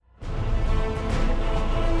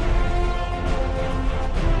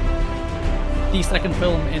the second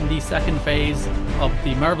film in the second phase of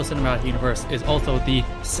the Marvel Cinematic Universe is also the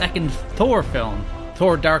second Thor film.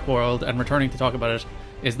 Thor Dark World, and returning to talk about it,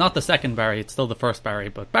 is not the second Barry, it's still the first Barry,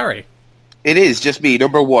 but Barry. It is, just me,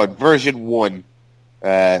 number one, version one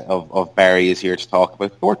of Barry is here to talk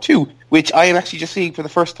about Thor 2, which I am actually just seeing for the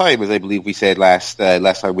first time, as I believe we said last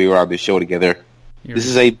time we were on this show together. This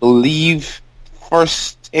is, I believe,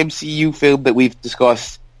 first MCU film that we've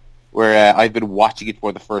discussed where I've been watching it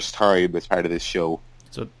for the first time as part of this show.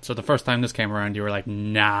 So the first time this came around, you were like,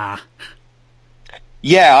 nah.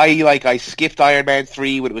 Yeah, I skipped Iron Man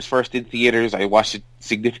 3 when it was first in theaters. I watched it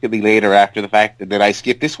significantly later after the fact, and then I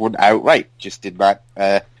skipped this one outright. Just did not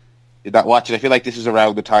watch it. I feel like this was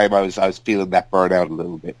around the time I was feeling that burnout a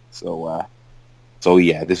little bit. So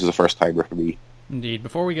yeah, this was a first timer for me. Indeed.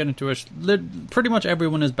 Before we get into it, pretty much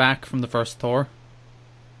everyone is back from the first Thor.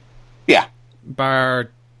 Yeah.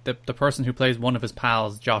 Bar the person who plays one of his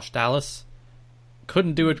pals, Josh Dallas,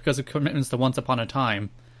 couldn't do it because of commitments to Once Upon a Time.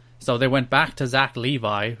 So they went back to Zach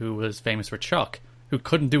Levi, who was famous for Chuck, who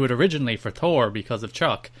couldn't do it originally for Thor because of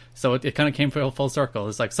Chuck. So it kind of came full circle.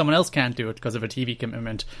 It's like someone else can't do it because of a TV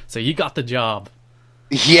commitment, so you got the job.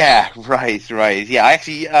 Yeah, right. Yeah,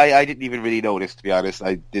 I didn't even really notice, to be honest.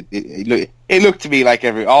 It looked to me like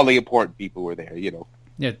all the important people were there, you know.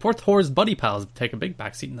 Yeah, poor Thor's buddy pals take a big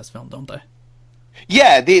backseat in this film, don't they?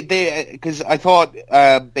 Yeah, they because I thought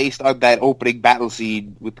based on that opening battle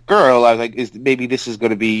scene with the girl, I was like, maybe this is going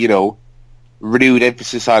to be, you know, renewed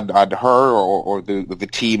emphasis on her or the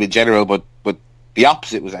team in general, but the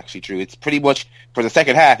opposite was actually true. It's pretty much, for the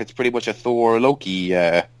second half, it's pretty much a Thor Loki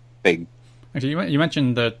thing. Actually, you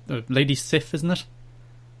mentioned the Lady Sif, isn't it?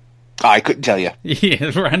 I couldn't tell you.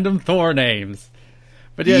 Yeah, random Thor names.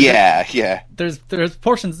 But yeah. There's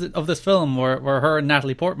portions of this film where her and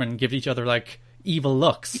Natalie Portman give each other like evil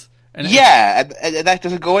looks. And that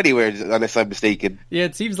doesn't go anywhere unless I'm mistaken. Yeah,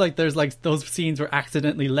 it seems like there's like those scenes were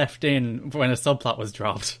accidentally left in when a subplot was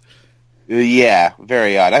dropped. Yeah,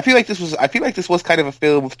 very odd. I feel like this was kind of a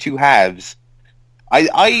film of two halves.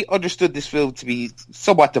 I understood this film to be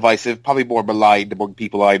somewhat divisive, probably more maligned among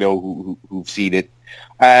people I know who've seen it.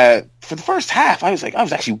 For the first half, I was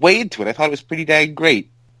actually way into it. I thought it was pretty dang great.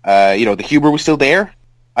 The humor was still there.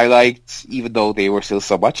 I liked, even though they were still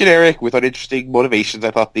somewhat generic with uninteresting motivations,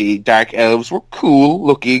 I thought the Dark Elves were cool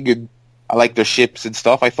looking, and I liked their ships and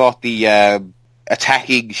stuff. I thought the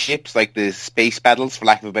attacking ships, like the space battles, for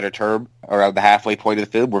lack of a better term, around the halfway point of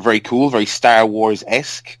the film, were very cool, very Star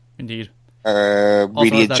Wars-esque. Indeed.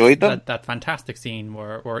 Really enjoyed them. That fantastic scene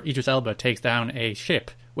where Idris Elba takes down a ship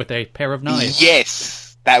with a pair of knives.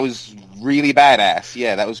 Yes, that was really badass.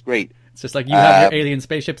 Yeah, that was great. It's just like, you have your alien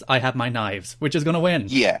spaceships, I have my knives. Which is going to win?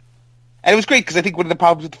 Yeah. And it was great, because I think one of the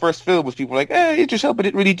problems with the first film was people were like, Idris Elba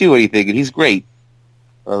didn't really do anything, and he's great.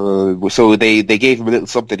 So they gave him a little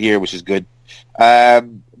something here, which is good.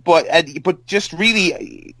 But just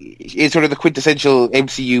really, in sort of the quintessential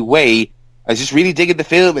MCU way, I was just really digging the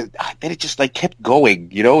film, and then it just like kept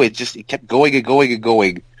going, you know? It kept going and going and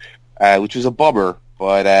going, which was a bummer.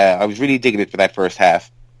 But I was really digging it for that first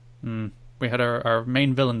half. We had our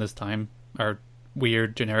main villain this time, our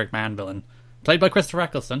weird generic man villain, played by Christopher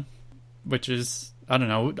Eccleston, which is, I don't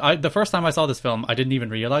know, the first time I saw this film, I didn't even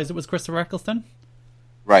realise it was Christopher Eccleston.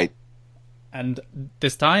 Right. And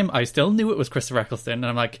this time, I still knew it was Christopher Eccleston, and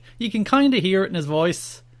I'm like, you can kind of hear it in his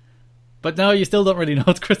voice, but no, you still don't really know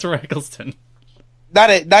it's Christopher Eccleston. Not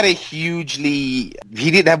a hugely, he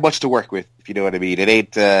didn't have much to work with, if you know what I mean. It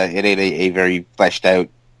ain't a very fleshed out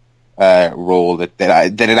role that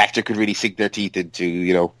an actor could really sink their teeth into,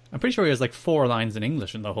 you know. I'm pretty sure he has like 4 lines in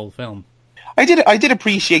English in the whole film. I did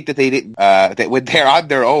appreciate that they didn't that when they're on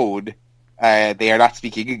their own, they are not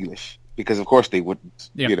speaking English, because of course they wouldn't.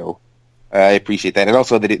 Yeah. You know, I appreciate that, and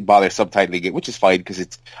also they didn't bother subtitling it, which is fine, because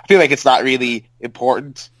I feel like it's not really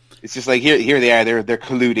important. It's just like here they are, they're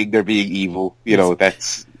colluding, they're being evil. You know,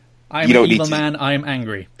 that's I'm an evil man. I'm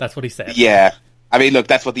angry. That's what he said. Yeah. I mean, look,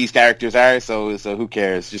 that's what these characters are, so who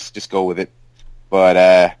cares? Just go with it.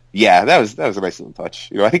 But yeah, that was a nice little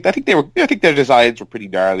touch. You know, I think their designs were pretty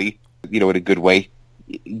gnarly. You know, in a good way.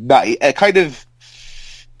 Not kind of,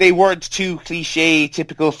 they weren't too cliche,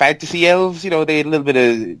 typical fantasy elves. You know, they had a little bit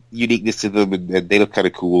of uniqueness to them, and they looked kind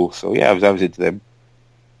of cool. So yeah, I was into them.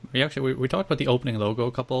 We talked about the opening logo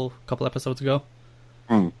a couple episodes ago.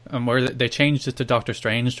 Where they changed it to Doctor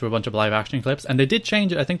Strange to a bunch of live action clips, and they did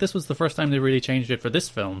change it. I think this was the first time they really changed it for this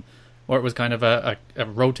film, where it was kind of a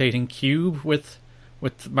rotating cube with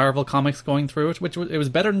Marvel Comics going through it, it was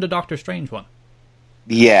better than the Doctor Strange one.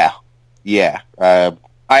 Yeah. I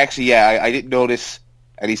didn't notice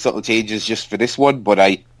any subtle changes just for this one, but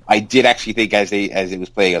I I did actually think as it was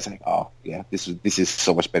playing, I was like, oh yeah, this is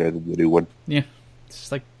so much better than the new one. Yeah, it's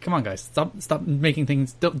just like, come on, guys, stop making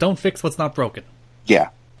things. Don't fix what's not broken. Yeah,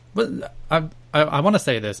 but I want to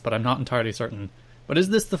say this, but I'm not entirely certain. But is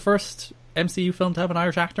this the first MCU film to have an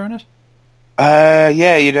Irish actor in it?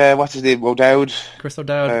 Yeah, what's his name? O'Dowd. Chris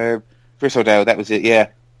O'Dowd. Chris O'Dowd. That was it. Yeah.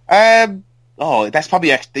 That's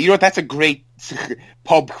probably actually. You know what? That's a great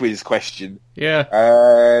pub quiz question. Yeah.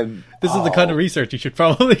 This is the kind of research you should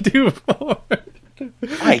probably do before.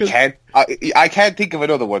 I can't think of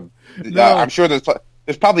another one. No. I'm sure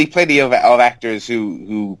there's probably plenty of actors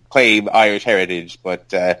who claim Irish heritage,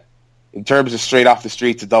 but in terms of straight off the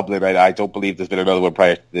streets of Dublin, I don't believe there's been another one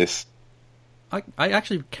prior to this. I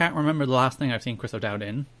actually can't remember the last thing I've seen Chris O'Dowd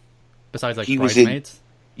in, besides like He Bridesmaids.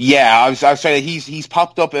 Yeah, I was trying to. He's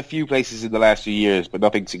popped up a few places in the last few years, but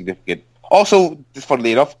nothing significant. Also, just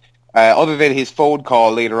funnily enough, other than his phone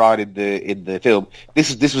call later on in the film,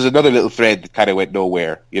 this was another little thread that kind of went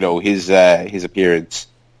nowhere. You know, his appearance.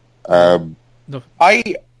 No.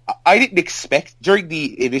 I didn't expect during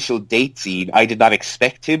the initial date scene. I did not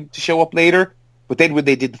expect him to show up later. But then when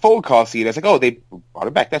they did the phone call scene, I was like, oh, they brought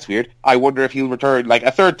him back. That's weird. I wonder if he'll return like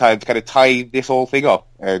a third time to kind of tie this whole thing up.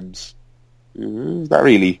 And not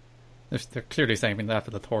really. They're clearly saving that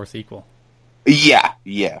for the Thor sequel. Yeah.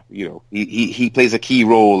 You know, he plays a key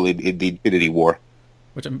role in the Infinity War.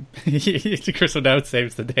 Which Chris O'Dowd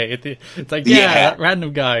saves the day. It's like, that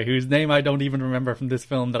random guy whose name I don't even remember from this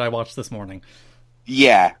film that I watched this morning.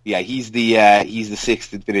 Yeah. He's the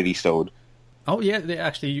sixth Infinity Stone. Oh yeah,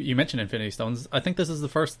 actually, you mentioned Infinity Stones. I think this is the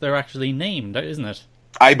first they're actually named, isn't it?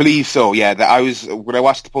 I believe so. Yeah, when I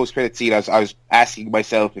watched the post-credit scene, I was asking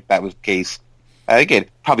myself if that was the case. Again,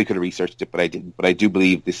 probably could have researched it, but I didn't. But I do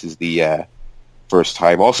believe this is the first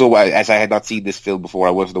time. Also, as I had not seen this film before,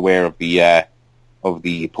 I wasn't aware of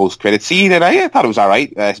the post-credit scene, and I thought it was all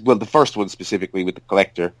right. Well, the first one specifically with the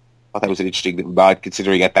Collector, I thought that was an interesting little nod,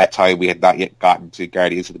 considering at that time we had not yet gotten to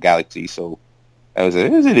Guardians of the Galaxy. So it was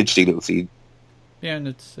an interesting little scene. Yeah, and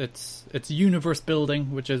it's universe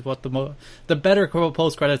building, which is what the better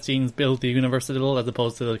post credit scenes build the universe a little, as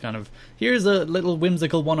opposed to the kind of here's a little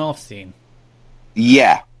whimsical one off scene.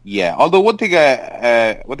 Yeah. Although one thing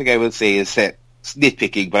I will say is that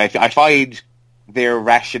nitpicking, but I find their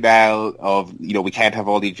rationale of we can't have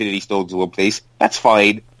all the Infinity Stones in one place. That's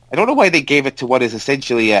fine. I don't know why they gave it to what is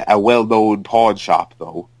essentially a well known pawn shop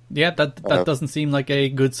though. Yeah, that doesn't seem like a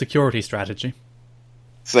good security strategy.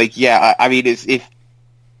 It's like, yeah, I mean,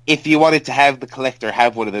 if you wanted to have the Collector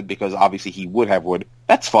have one of them, because obviously he would have one,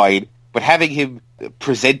 that's fine. But having him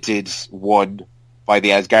presented one by the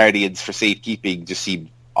Asgardians for safekeeping just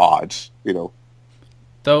seemed odd,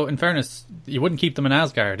 Though, in fairness, you wouldn't keep them in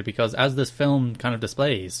Asgard, because as this film kind of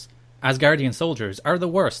displays, Asgardian soldiers are the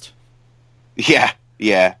worst. Yeah,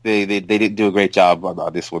 they didn't do a great job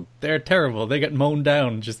on this one. They're terrible. They get mown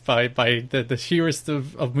down just by the sheerest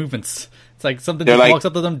of movements. It's like something walks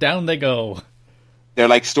up to them, down they go. They're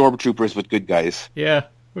like stormtroopers with good guys. Yeah,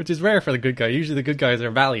 which is rare for the good guy. Usually the good guys are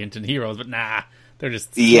valiant and heroes, but nah, they're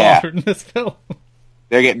just slaughtered in this film.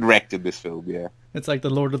 They're getting wrecked in this film, yeah. It's like the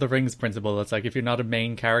Lord of the Rings principle. It's like if you're not a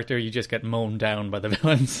main character, you just get mown down by the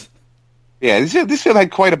villains. Yeah, this film had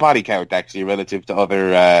quite a body count, actually, relative to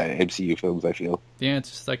other MCU films, I feel. Yeah, it's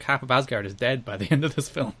just like half of Asgard is dead by the end of this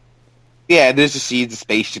film. Yeah, and there's just scenes of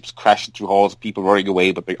spaceships crashing through halls, people running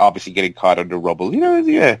away, but they're obviously getting caught under rubble.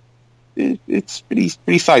 It's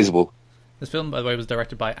pretty sizable. This film, by the way, was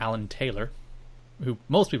directed by Alan Taylor, who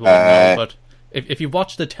most people don't know, but if you've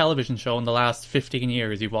watched the television show in the last 15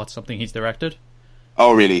 years, you've watched something he's directed.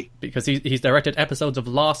 Oh, really? Because he's directed episodes of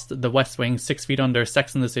Lost, The West Wing, 6 Feet Under,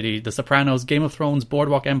 Sex and the City, The Sopranos, Game of Thrones,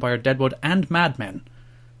 Boardwalk Empire, Deadwood, and Mad Men.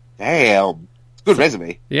 Damn. Good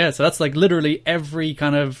resume. Yeah, so that's like literally every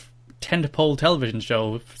kind of tentpole television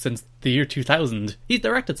show since the year 2000. He's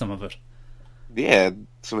directed some of it. Yeah,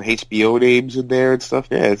 some HBO names in there and stuff.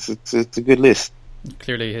 Yeah, it's a good list.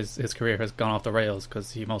 Clearly his career has gone off the rails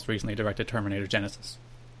because he most recently directed Terminator Genesis.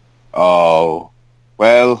 Oh,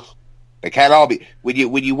 well, they can't all be... When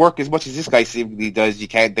you work as much as this guy seemingly does, they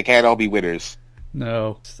can't all be winners.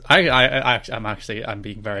 No, I'm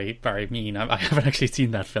being very, very mean. I haven't actually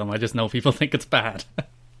seen that film. I just know people think it's bad.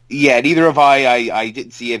 Yeah, neither have I. I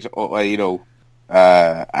didn't see it, at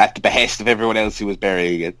the behest of everyone else who was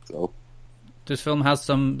burying it. So this film has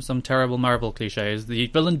some terrible Marvel cliches. The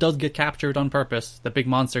villain does get captured on purpose. The big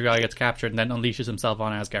monster guy gets captured and then unleashes himself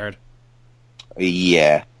on Asgard.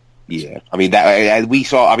 Yeah. I mean, that we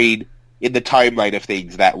saw. I mean, in the timeline of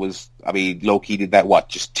things, that was. I mean, Loki did that. What,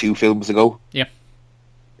 just 2 films ago? Yeah.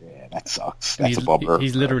 Yeah, that sucks. That's a bummer.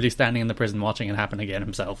 He's literally standing in the prison watching it happen again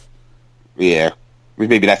himself. Yeah.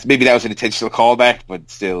 Maybe that was an intentional callback, but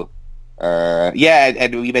still.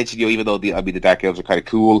 And we mentioned, even though the Dark Elves are kind of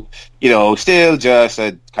cool, still just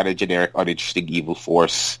a kind of generic, uninteresting evil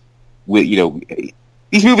force. With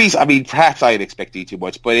these movies, I mean, perhaps I am expecting too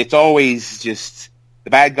much, but it's always just the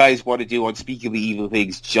bad guys want to do unspeakably evil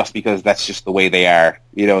things just because that's just the way they are.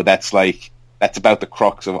 That's about the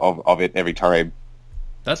crux of it every time.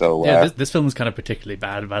 This film is kind of particularly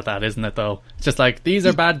bad about that, isn't it? Though it's just like these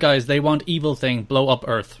are bad guys; they want evil thing, blow up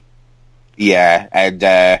Earth. Yeah,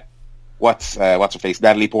 and what's her face?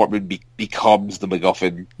 Natalie Portman becomes the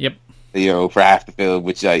MacGuffin. Yep. For half the film,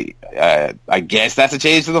 which I guess that's a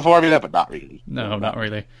change to the formula, but not really. No, not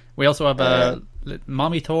really. We also have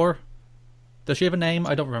Mommy Thor. Does she have a name?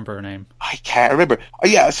 I don't remember her name. I can't remember.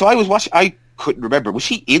 Yeah, so I was watching. I couldn't remember. Was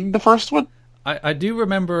she in the first one? I do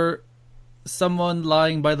remember someone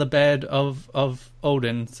lying by the bed of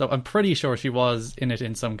Odin, so I'm pretty sure she was in it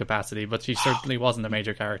in some capacity, but she certainly wasn't a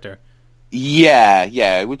major character.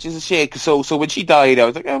 Yeah, which is a shame. So when she died, I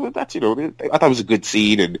was like, oh, well, that's I thought it was a good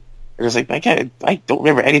scene, and I was like, I don't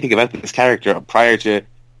remember anything about this character prior to.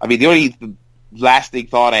 I mean, the only lasting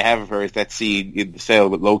thought I have of her is that scene in the cell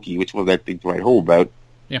with Loki, which was that thing to write home about.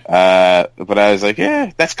 Yeah. But I was like,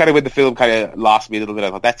 that's kind of when the film kind of lost me a little bit. I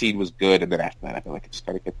thought that scene was good, and then after that, I feel like it just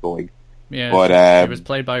kind of kept going. Yeah, but she was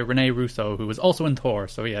played by Renee Russo, who was also in Thor.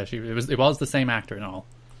 So yeah, it was the same actor and all.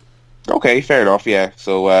 Okay, fair enough. Yeah,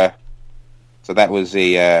 so that was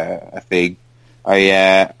a thing.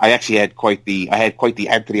 I actually had quite the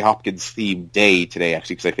Anthony Hopkins themed day today,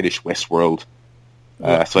 actually, because I finished Westworld.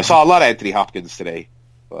 So I saw a lot of Anthony Hopkins today,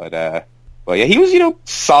 but yeah, he was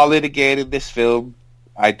solid again in this film.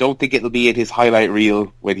 I don't think it'll be in his highlight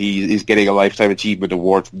reel when he is getting a Lifetime Achievement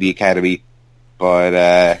Award from the Academy.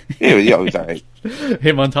 But it was alright.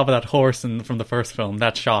 Him on top of that horse from the first film,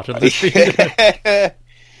 that shot.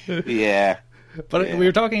 Yeah. But we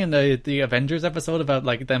were talking in the Avengers episode about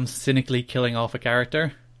like them cynically killing off a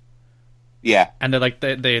character. Yeah. And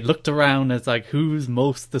they looked around, it's like, who's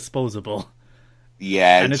most disposable?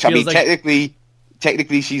 Yeah, and I mean,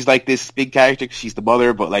 technically she's like this big character because she's the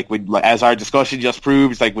mother, but as our discussion just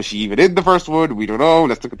proves, like, was she even in the first one? We don't know.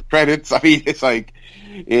 Let's look at the credits. I mean, it's like,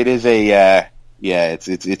 it is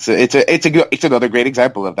it's another great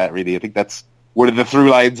example of that, really. I think that's one of the through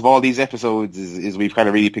lines of all these episodes is we've kind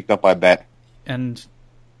of really picked up on that. And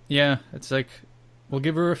yeah, it's like, we'll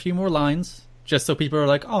give her a few more lines just so people are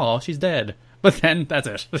like, oh, she's dead. But then that's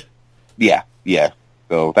it. Yeah.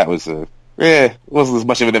 So that was it wasn't as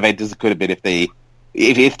much of an event as it could have been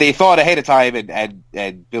if they thought ahead of time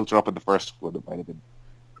and built her up in the first one. It might have been.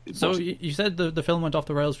 So you said the film went off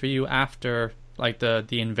the rails for you after like the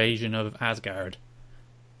invasion of Asgard.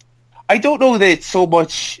 I don't know that it so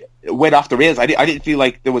much went off the rails. I didn't feel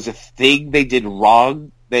like there was a thing they did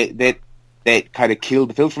wrong that kind of killed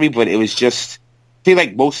the film for me, but it was just, I feel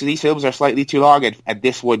like most of these films are slightly too long, and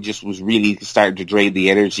this one just was really starting to drain the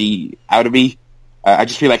energy out of me. I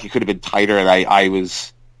just feel like it could have been tighter, and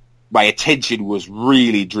my attention was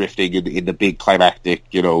really drifting in the big climactic,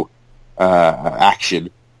 action.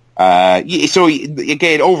 So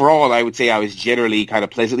again, overall, I would say I was generally kind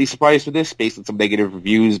of pleasantly surprised with this, based on some negative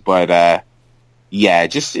reviews. But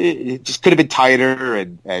it just could have been tighter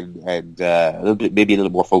and a little bit, maybe a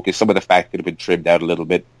little more focused. Some of the fat could have been trimmed out a little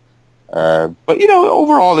bit. But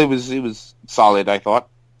overall, it was solid, I thought.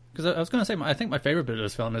 Because I was going to say, I think my favorite bit of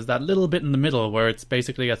this film is that little bit in the middle where it's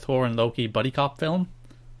basically a Thor and Loki buddy cop film.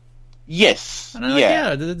 Yes. And I'm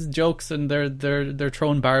like, it's jokes and they're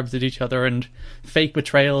throwing barbs at each other and fake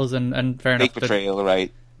betrayals and fair enough. Fake betrayal,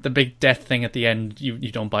 right. The big death thing at the end,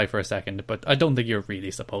 you don't buy for a second, but I don't think you're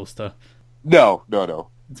really supposed to. No.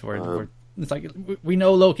 It's it's like, we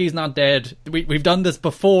know Loki's not dead. We've done this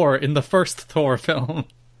before in the first Thor film.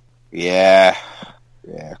 Yeah.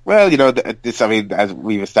 Well, this, I mean, as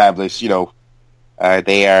we've established, they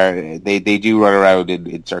do run around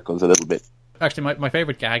in circles a little bit. Actually, my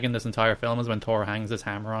favorite gag in this entire film is when Thor hangs his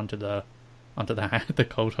hammer onto the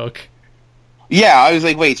coat hook. Yeah, I was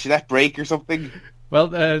like, wait, should that break or something? Well,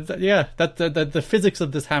 the physics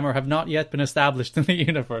of this hammer have not yet been established in the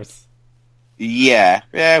universe. Yeah.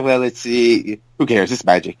 Well, it's who cares? It's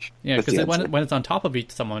magic. Yeah, because when it's on top of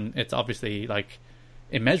someone, it's obviously like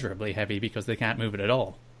immeasurably heavy because they can't move it at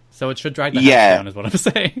all. So it should drag the house down, is what I'm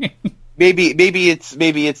saying. Maybe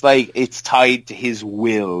it's like it's tied to his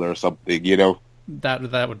will or something,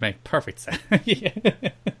 That would make perfect sense. Yeah.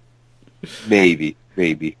 Maybe.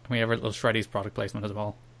 We have a little Shreddy's product placement as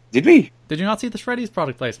well. Did we? Did you not see the Shreddy's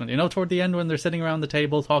product placement? Toward the end when they're sitting around the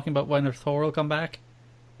table talking about when their Thor will come back?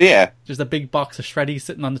 Yeah. Just a big box of Shreddies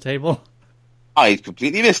sitting on the table. I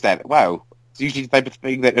completely missed that. Wow. It's usually the type of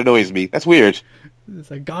thing that annoys me. That's weird.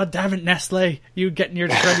 It's like, God damn it, Nestle, you getting your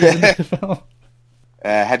credits in the film.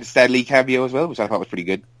 Had the Stan Lee cameo as well, which I thought was pretty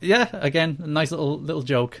good. Yeah, again, a nice little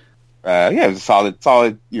joke. Yeah, it was a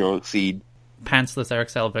solid, scene. Pantsless Eric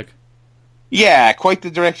Selvig. Yeah, quite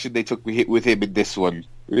the direction they took with him in this one.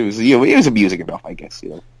 It was amusing enough, I guess.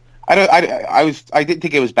 I didn't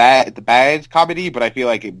think it was bad comedy, but I feel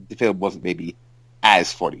like the film wasn't maybe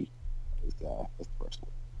as funny as the first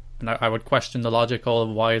one. And I would question the logic of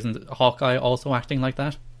why isn't Hawkeye also acting like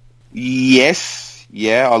that? Yes,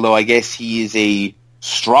 yeah. Although I guess he is a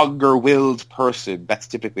stronger-willed person. That's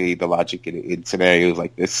typically the logic in scenarios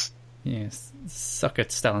like this. Yes, suck it,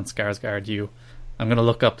 Stellan Skarsgård, you. I'm going to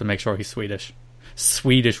look up to make sure he's Swedish.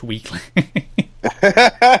 Swedish Weekly.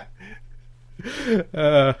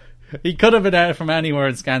 He could have been out from anywhere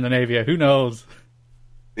in Scandinavia. Who knows?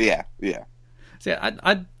 Yeah. See,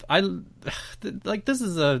 I like, this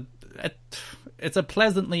is it's a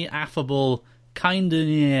pleasantly affable, kind of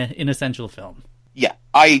inessential film. Yeah,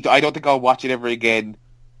 I don't think I'll watch it ever again.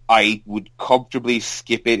 I would comfortably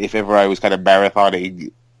skip it if ever I was kind of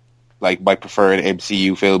marathoning like my preferred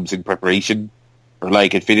MCU films in preparation, or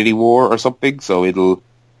like Infinity War or something. So it'll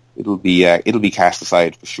be cast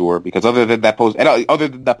aside for sure, because other than that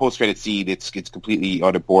post credit scene, it's completely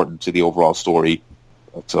unimportant to the overall story.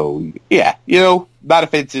 So yeah, not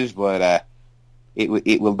offensive, but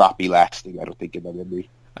it will not be lasting, I don't think, in my memory.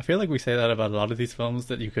 I feel like we say that about a lot of these films,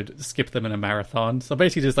 that you could skip them in a marathon. So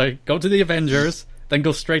basically just like go to the Avengers, then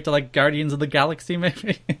go straight to like Guardians of the Galaxy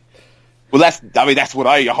maybe. Well, that's what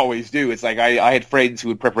I always do. It's like I had friends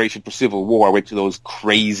who in preparation for Civil War went to those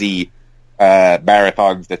crazy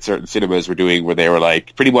marathons that certain cinemas were doing, where they were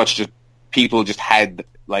like pretty much just people just had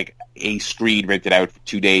like a screen rented out for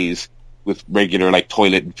 2 days with regular like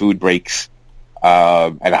toilet and food breaks.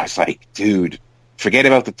 And I was like, dude, forget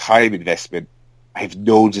about the time investment. I have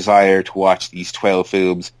no desire to watch these 12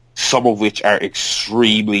 films, some of which are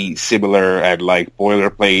extremely similar and like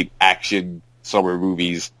boilerplate action summer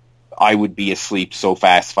movies. I would be asleep so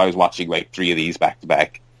fast if I was watching like 3 of these back to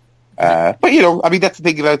back. But that's the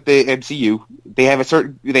thing about the MCU. They have a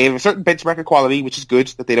certain benchmark of quality, which is good,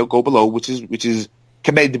 that they don't go below, which is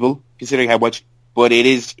commendable considering how much. But it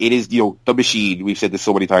is the machine. We've said this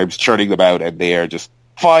so many times, churning them out, and they are just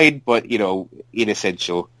fine, but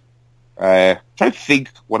inessential. Trying to think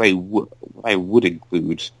what I would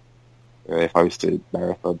include if I was to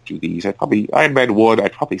marathon through these. Iron Man 1.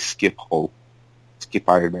 I'd probably skip Hulk. Skip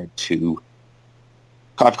Iron Man 2.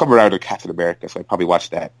 I've come around to Captain America, so I'd probably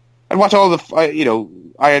watch that. I'd watch all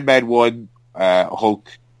the, Iron Man 1, Hulk.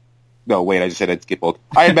 No, wait, I just said I'd skip Hulk.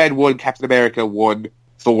 Iron Man 1, Captain America 1,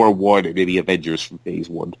 Thor 1, and maybe Avengers from Phase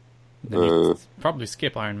 1. Then you'd probably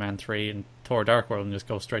skip Iron Man 3 and Thor Dark World and just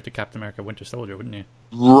go straight to Captain America Winter Soldier, wouldn't you?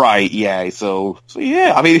 Right, yeah. So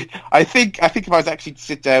yeah, I think if I was actually to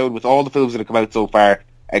sit down with all the films that have come out so far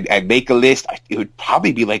and make a list, it would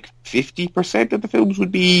probably be like 50% of the films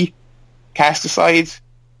would be cast aside.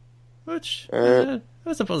 Which, I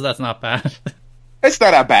suppose that's not bad. It's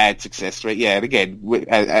not a bad success rate, yeah. And again,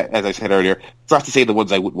 as I said earlier, it's not to say the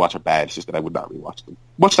ones I wouldn't watch are bad. It's just that I would not rewatch them.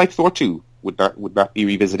 Much like Thor 2 would not be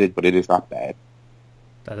revisited, but it is not bad.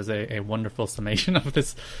 That is a wonderful summation of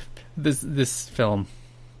this film.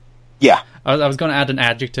 Yeah. I was going to add an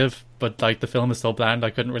adjective, but like the film is so bland,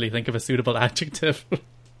 I couldn't really think of a suitable adjective.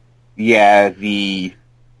 Yeah, the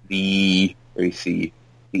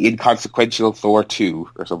inconsequential Thor 2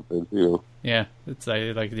 or something, Yeah, it's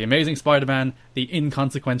like the Amazing Spider-Man, the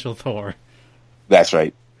inconsequential Thor. That's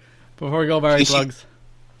right. Before we go, Barry, plugs.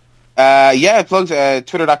 Plugs.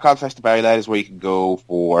 Twitter.com/TheBarryLad is where you can go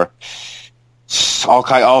for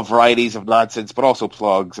all varieties of nonsense, but also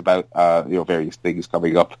plugs about various things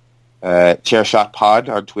coming up. Chairshot Pod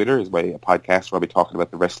on Twitter is my podcast where I'll be talking about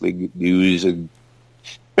the wrestling news and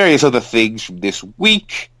various other things from this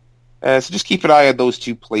week. So just keep an eye on those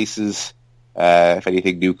two places. If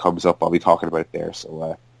anything new comes up, I'll be talking about it there.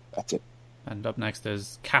 So that's it. And up next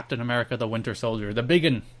is Captain America: The Winter Soldier, the big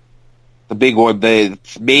one. The big one,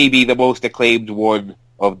 maybe the most acclaimed one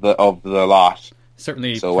of the lot.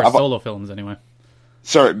 Certainly for solo films, anyway.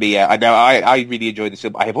 Certainly, yeah. I really enjoyed this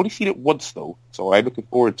film. I have only seen it once, though, so I'm looking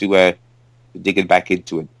forward to digging back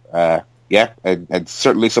into it. And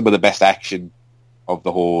certainly some of the best action of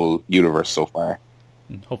the whole universe so far.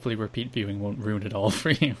 And hopefully repeat viewing won't ruin it all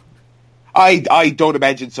for you. I don't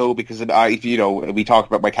imagine so, because we talked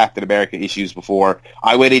about my Captain America issues before.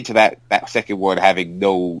 I went into that second one having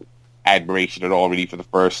no admiration at all, really, for the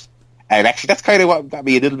first. And actually, that's kind of what got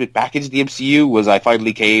me a little bit back into the MCU, was I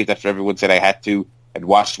finally caved after everyone said I had to, and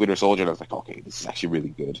watched Winter Soldier, and I was like, okay, this is actually really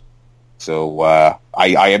good. So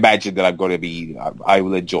I imagine that I'm going to be I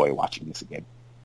will enjoy watching this again.